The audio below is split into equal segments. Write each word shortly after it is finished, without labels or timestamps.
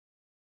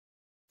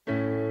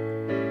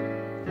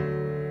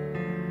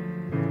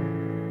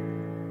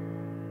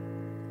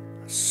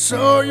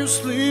saw you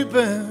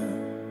sleeping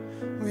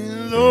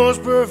with those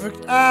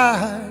perfect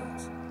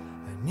eyes.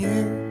 I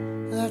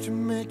knew that to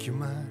make you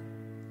mine.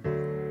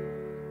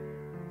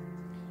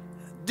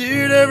 I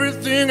did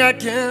everything I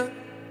can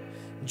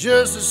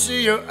just to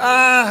see your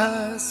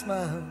eyes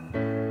smile.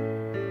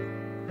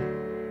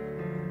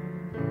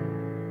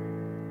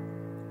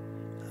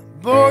 I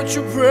bought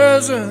you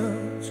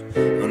presents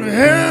and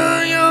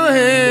held your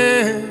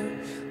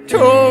hand,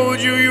 told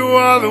you you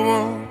are the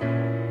one.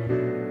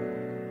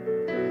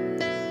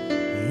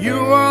 You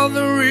are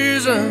the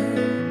reason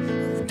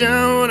I've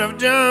done what I've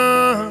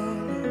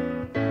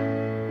done.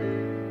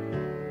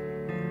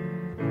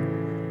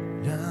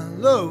 And I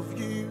love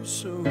you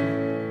so,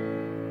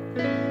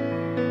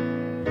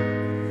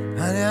 and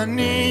I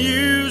need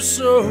you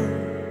so.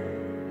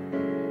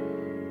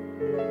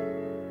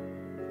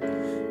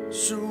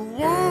 So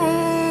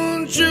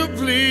won't you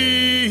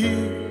please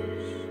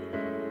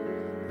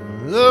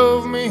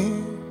love me?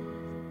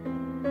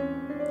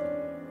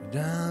 And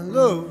I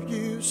love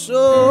you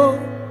so.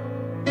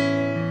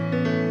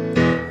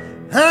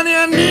 Honey,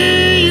 I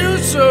need you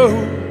so.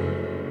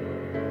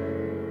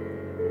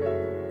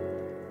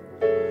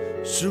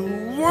 So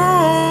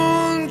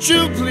won't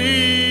you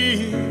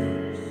please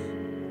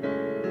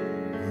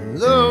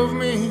love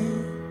me?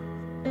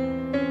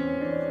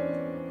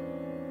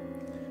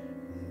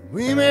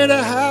 We made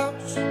a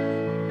house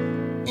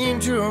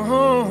into a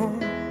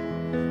home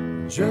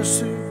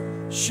just to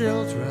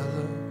shelter our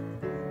love.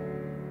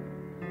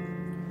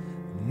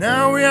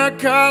 Now we are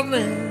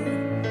cuddling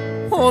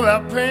all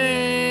our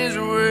pains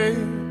away.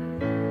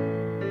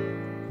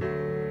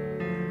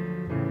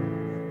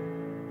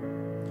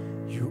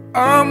 You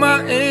are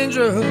my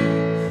angel,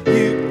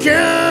 you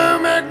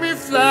can make me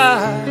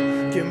fly,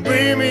 can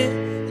bring me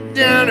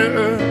down to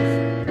earth.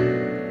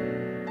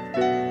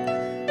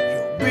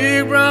 Your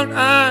big brown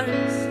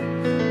eyes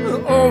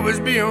will always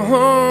be a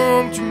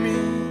home to me.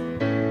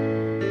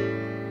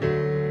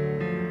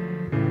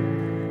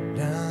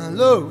 And I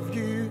love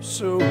you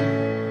so.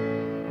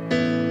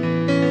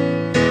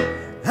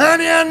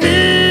 Honey, I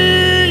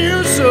need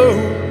you so.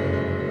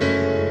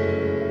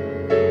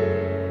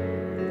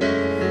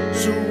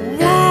 So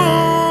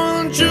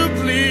won't you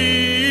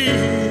please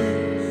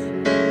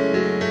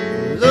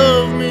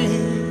love me?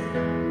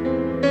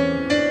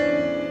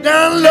 I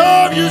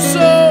love you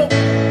so.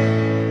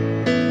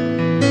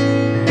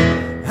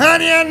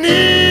 Honey, I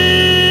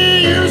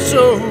need you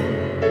so.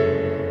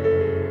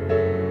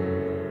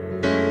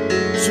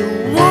 So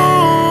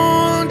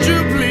won't you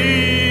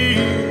please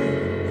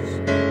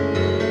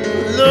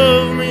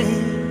love me?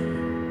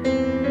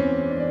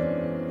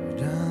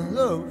 I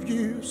love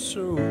you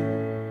so.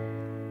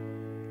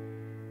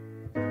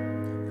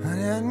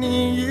 Honey, I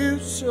need you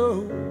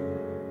so.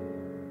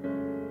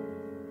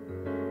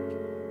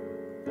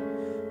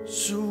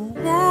 So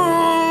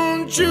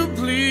won't you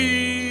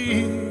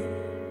please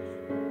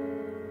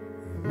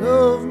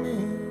love me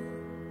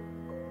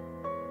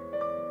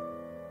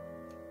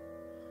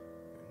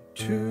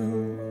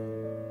too?